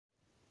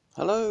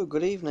Hello,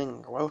 good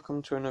evening,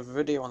 welcome to another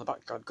video on the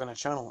Backyard Gunner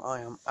channel.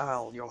 I am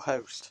Al, your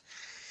host.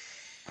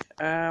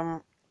 I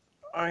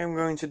am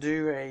going to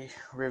do a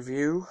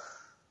review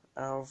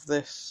of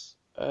this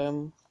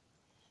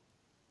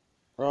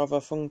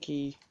rather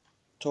funky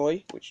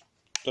toy, which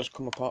does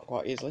come apart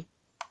quite easily.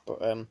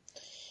 But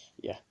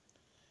yeah,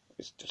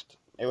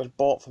 it was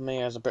bought for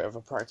me as a bit of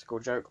a practical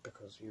joke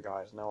because you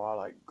guys know I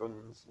like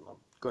guns and I'm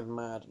gun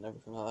mad and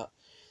everything like that.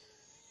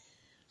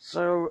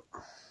 So,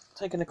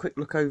 taking a quick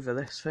look over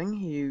this thing,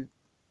 you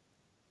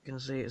can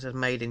see it says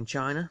made in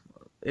China.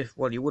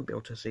 Well, you would be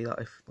able to see that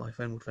if my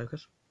phone would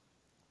focus.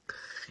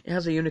 It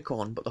has a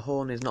unicorn, but the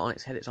horn is not on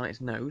its head, it's on its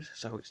nose,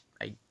 so it's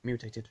a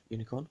mutated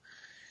unicorn.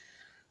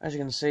 As you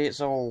can see, it's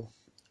all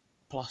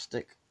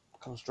plastic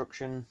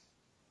construction,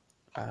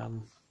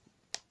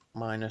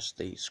 minus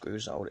the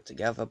screws that hold it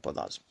together, but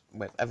that's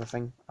with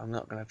everything. I'm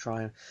not going to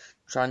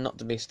try not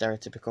to be a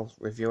stereotypical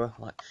reviewer,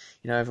 like,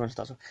 everyone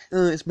starts,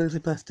 oh, it's mostly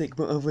plastic,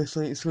 but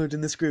obviously it's screwed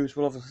in the screws.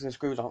 Well, obviously the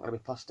screws aren't going to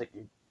be plastic,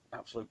 you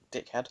absolute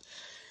dickhead.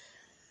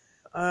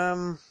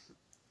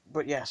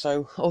 But yeah,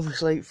 so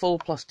obviously full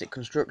plastic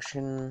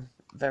construction,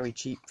 very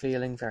cheap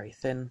feeling, very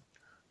thin.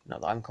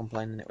 Not that I'm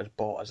complaining, it was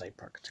bought as a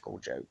practical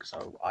joke,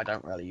 so I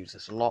don't really use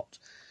this a lot.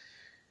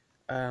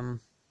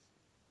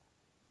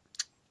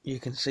 You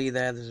can see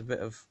there's a bit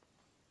of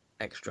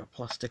extra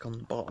plastic on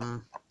the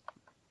bottom.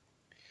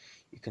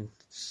 You can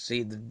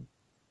see the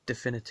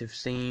definitive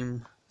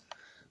seam,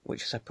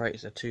 which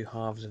separates the two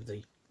halves of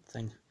the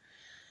thing.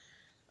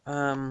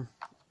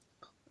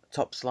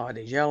 Top slide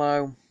is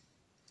yellow.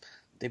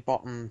 The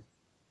bottom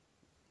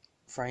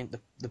frame,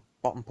 the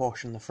bottom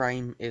portion of the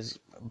frame is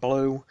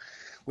blue,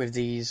 with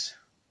these,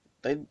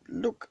 they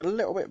look a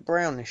little bit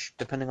brownish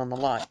depending on the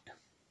light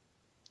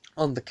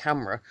on the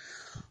camera,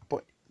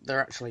 but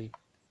they're actually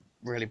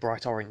really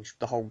bright orange.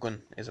 The whole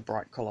gun is a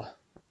bright colour.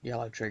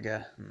 Yellow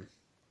trigger,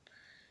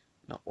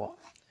 not what.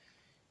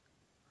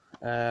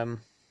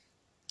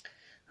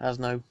 Has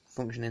no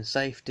function in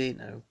safety,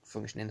 no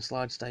function in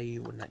slide stay,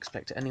 you wouldn't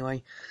expect it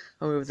anyway.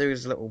 However, there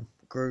is a little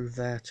groove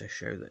there to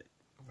show that,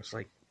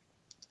 obviously,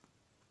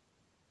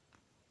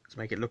 to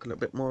make it look a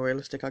little bit more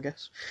realistic, I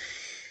guess.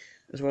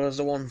 As well as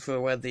the one for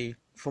where the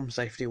thumb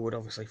safety would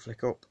obviously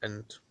flick up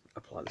and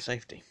apply the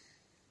safety.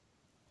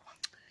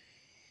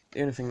 The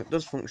only thing that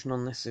does function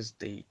on this is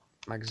the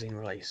magazine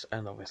release,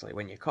 and obviously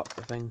when you cock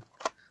the thing,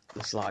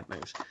 the slide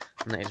moves.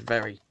 And that is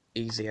very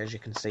easy, as you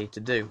can see, to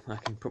do. I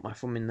can put my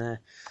thumb in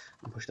there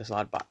and push the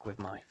slide back with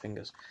my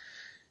fingers.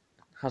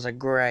 Has a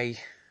grey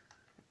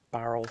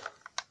barrel.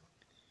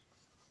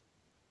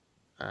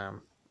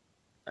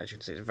 As you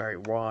can see, it's very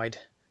wide.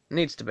 It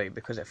needs to be,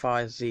 because it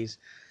fires these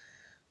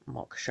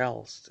mock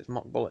shells, these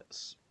mock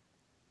bullets,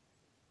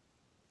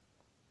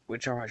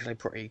 which are actually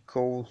pretty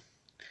cool.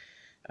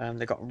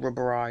 They got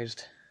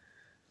rubberized.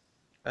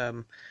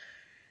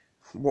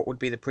 What would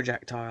be the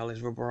projectile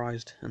is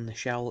rubberized, and the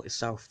shell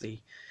itself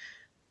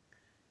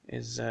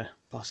is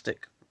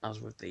plastic, as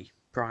with the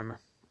primer,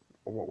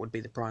 or what would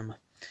be the primer.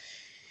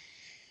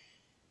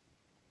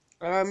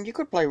 You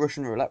could play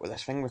Russian roulette with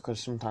this thing, because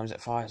sometimes it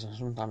fires and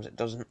sometimes it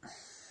doesn't.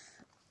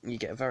 You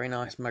get a very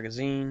nice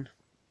magazine.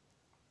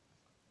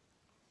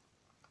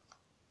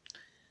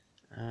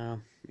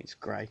 It's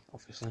grey,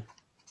 obviously,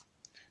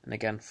 and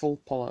again, full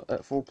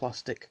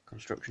plastic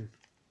construction.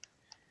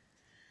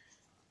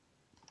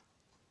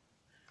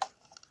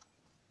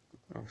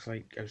 Obviously,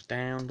 it goes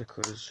down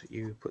because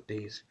you put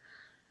these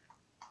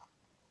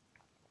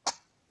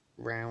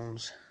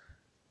rounds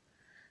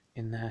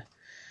in there.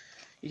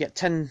 You get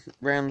 10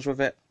 rounds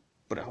with it,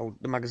 but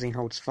the magazine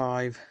holds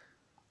 5.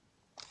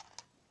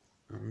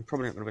 I'm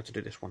probably not going to be able to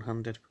do this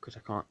one-handed because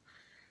I can't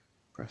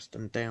press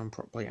them down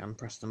properly and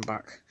press them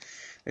back.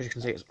 As you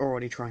can see, it's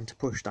already trying to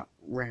push that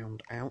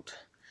round out,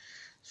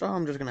 so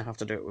I'm just going to have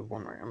to do it with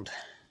one round.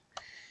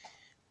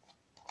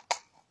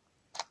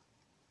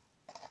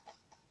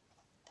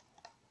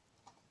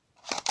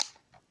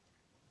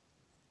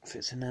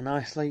 Fits in there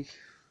nicely,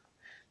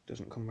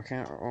 doesn't come back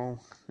out at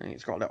all. I think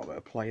it's got a little bit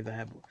of play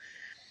there, but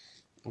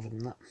other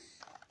than that,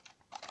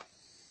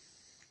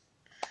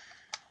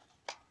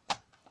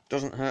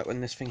 doesn't hurt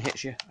when this thing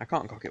hits you. I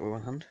can't cock it with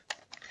one hand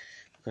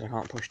because I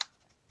can't push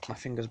my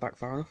fingers back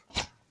far enough.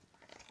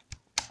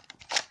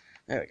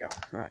 There we go.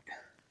 Right,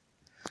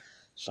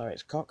 so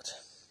it's cocked,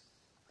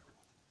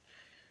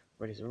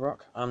 ready to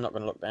rock. I'm not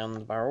going to look down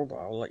the barrel, but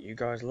I'll let you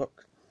guys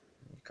look.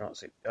 You can't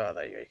see. Oh,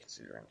 there you go. You can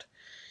see the round.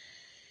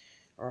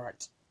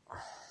 Alright.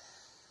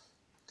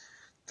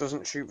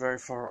 Doesn't shoot very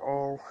far at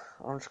all.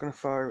 I'm just going to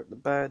fire at the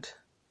bed.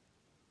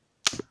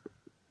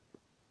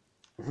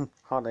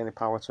 Hardly any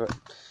power to it,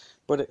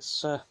 but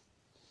it's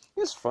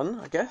fun,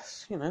 I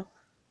guess. The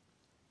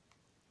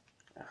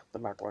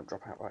mag won't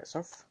drop out by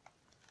itself,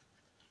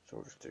 so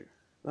we'll just do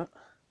that.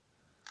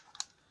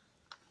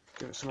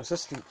 Give it some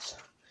assistance.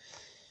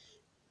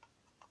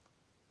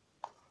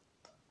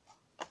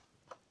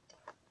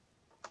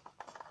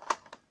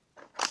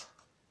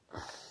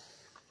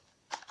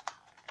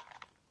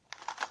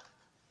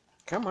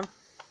 Come on.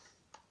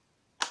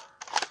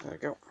 There we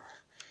go.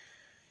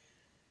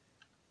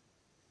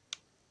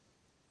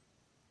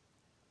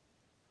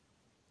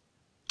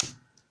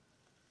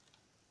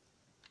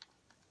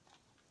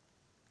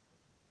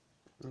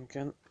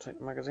 Again, take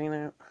the magazine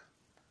out.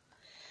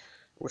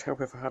 Would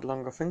help if I had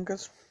longer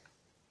fingers.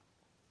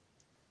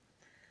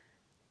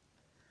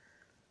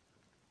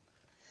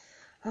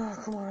 Oh,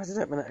 come on, I did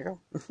it a minute ago.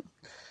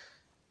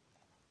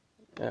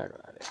 Yeah, I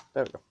got that.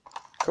 There we go.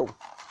 Cool.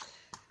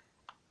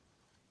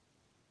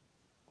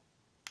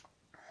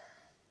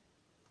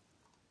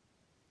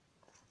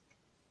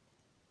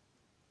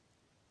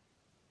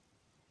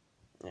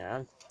 Yeah,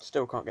 I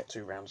still can't get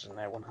 2 rounds in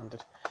there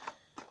one-handed.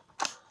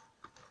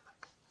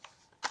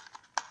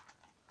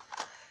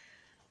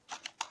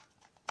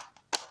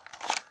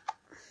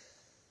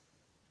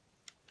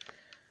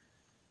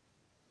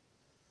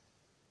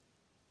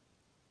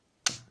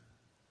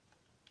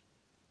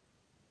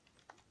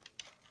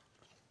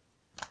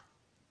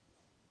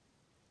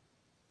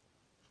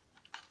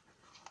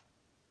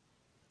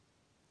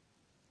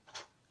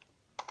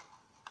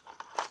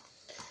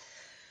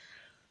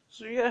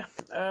 So yeah,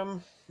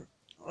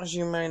 as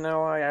you may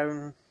know, I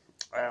own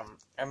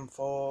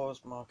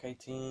M4s, Mark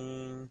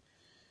 18,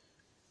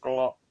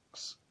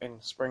 Glocks in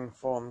spring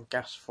form,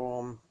 gas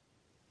form,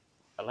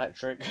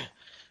 electric,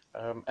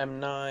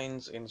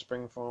 M9s in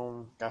spring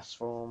form, gas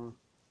form,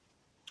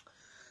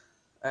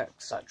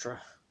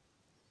 etc.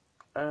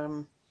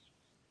 But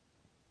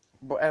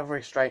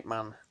every straight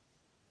man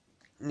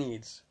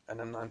needs an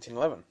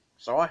M1911,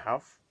 so I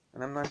have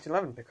an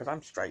M1911 because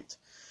I'm straight.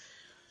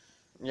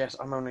 Yes,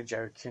 I'm only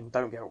joking,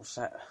 don't get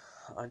upset.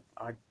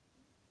 I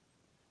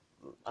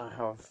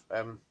have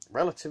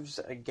relatives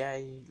that are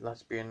gay,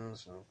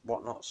 lesbians and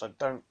whatnot, so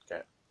don't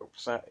get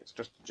upset, it's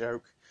just a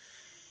joke.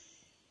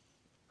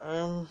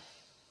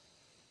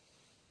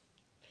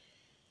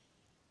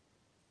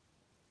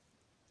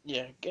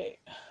 Yeah, gay.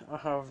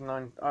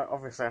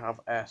 Obviously I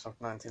have AIRSOFT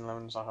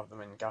 1911s, I have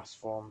them in gas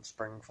form,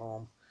 spring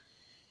form.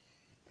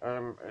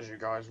 As you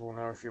guys will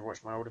know if you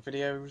watch my older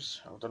videos,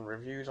 I've done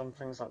reviews on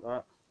things like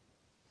that.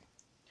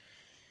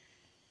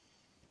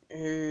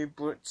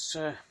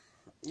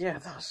 Yeah,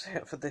 that's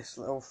it for this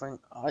little thing.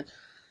 It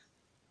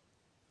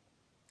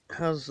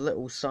has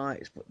little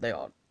sights, but they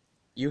are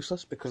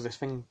useless because this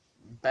thing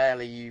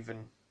barely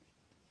even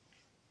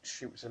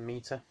shoots a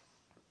meter.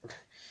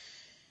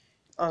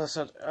 As I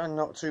said, I'm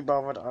not too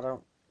bothered. I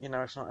don't,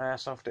 it's not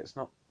airsoft. It's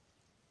not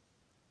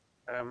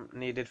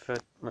needed for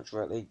much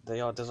really.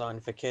 They are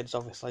designed for kids,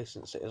 obviously,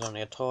 since it is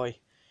only a toy.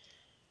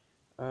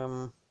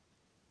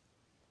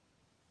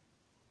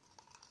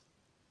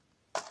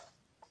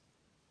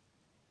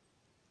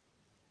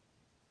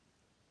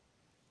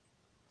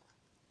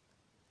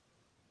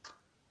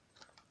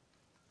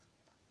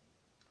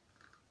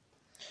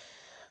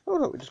 Oh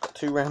look, we just got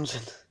 2 rounds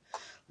in.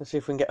 Let's see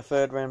if we can get a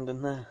 3rd round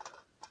in there.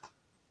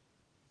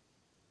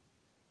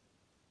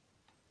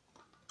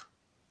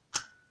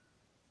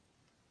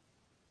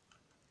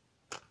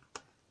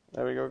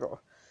 There we go, got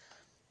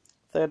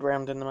a 3rd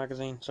round in the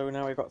magazine, so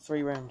now we've got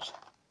 3 rounds.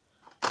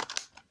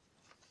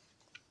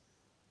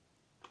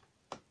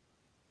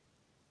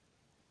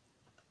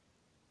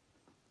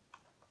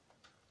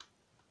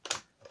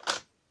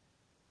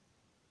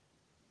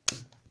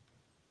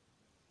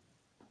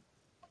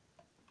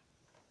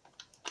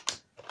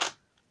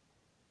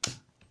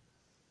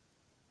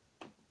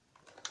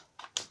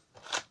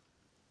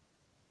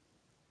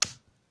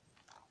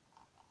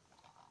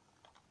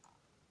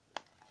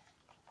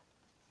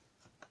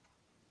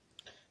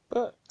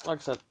 But, like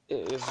I said,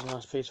 it is a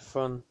nice piece of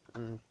fun,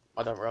 and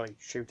I don't really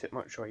shoot it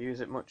much or use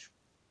it much,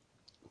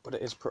 but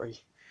it is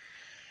pretty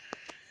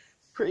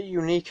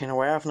unique in a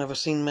way. I've never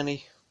seen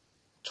many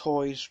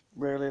toys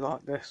really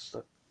like this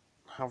that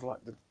have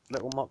like the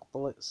little mock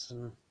bullets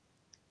and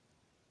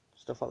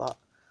stuff like that.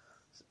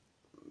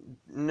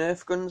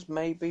 Nerf guns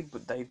maybe,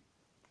 but they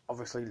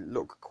obviously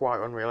look quite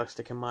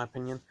unrealistic in my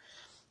opinion.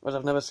 Whereas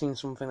I've never seen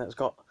something that's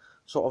got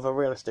sort of a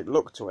realistic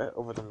look to it,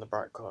 other than the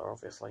bright colour,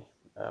 obviously.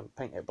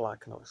 Paint it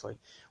black and obviously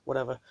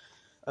whatever.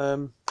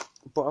 But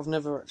I've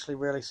never actually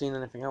really seen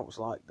anything else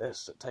like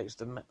this that takes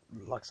the,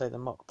 like I say, the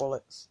mock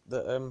bullets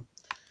that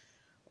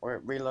where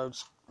it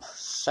reloads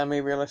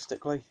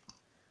semi-realistically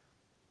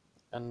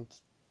and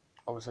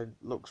obviously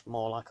looks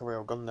more like a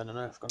real gun than a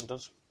Nerf gun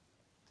does.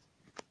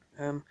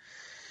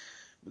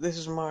 This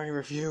is my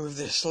review of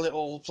this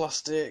little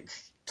plastic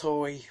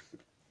toy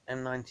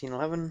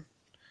M1911.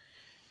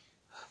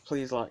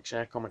 Please like,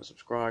 share, comment,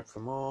 subscribe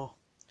for more.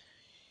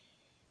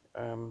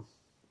 I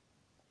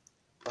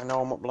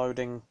know I'm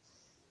uploading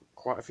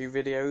quite a few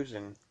videos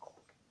and,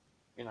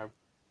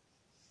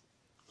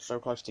 so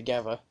close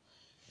together.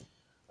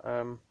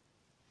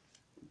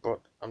 But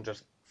I'm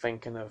just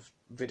thinking of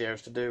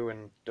videos to do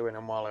and doing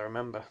them while I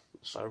remember.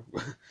 So,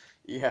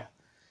 yeah.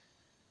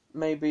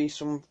 Maybe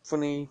some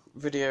funny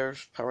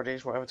videos,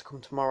 parodies, whatever to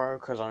come tomorrow,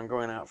 because I'm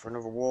going out for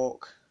another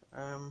walk.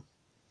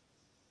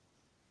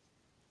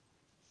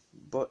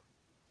 But,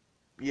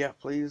 yeah,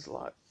 please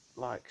like,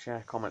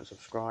 share, comment,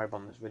 subscribe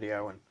on this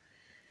video, and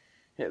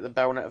hit the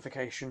bell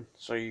notification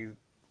so you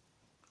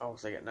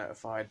obviously get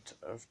notified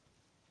of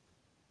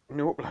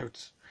new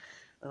uploads.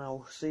 And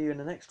I'll see you in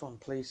the next one.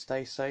 Please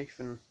stay safe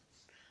and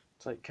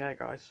take care,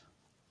 guys.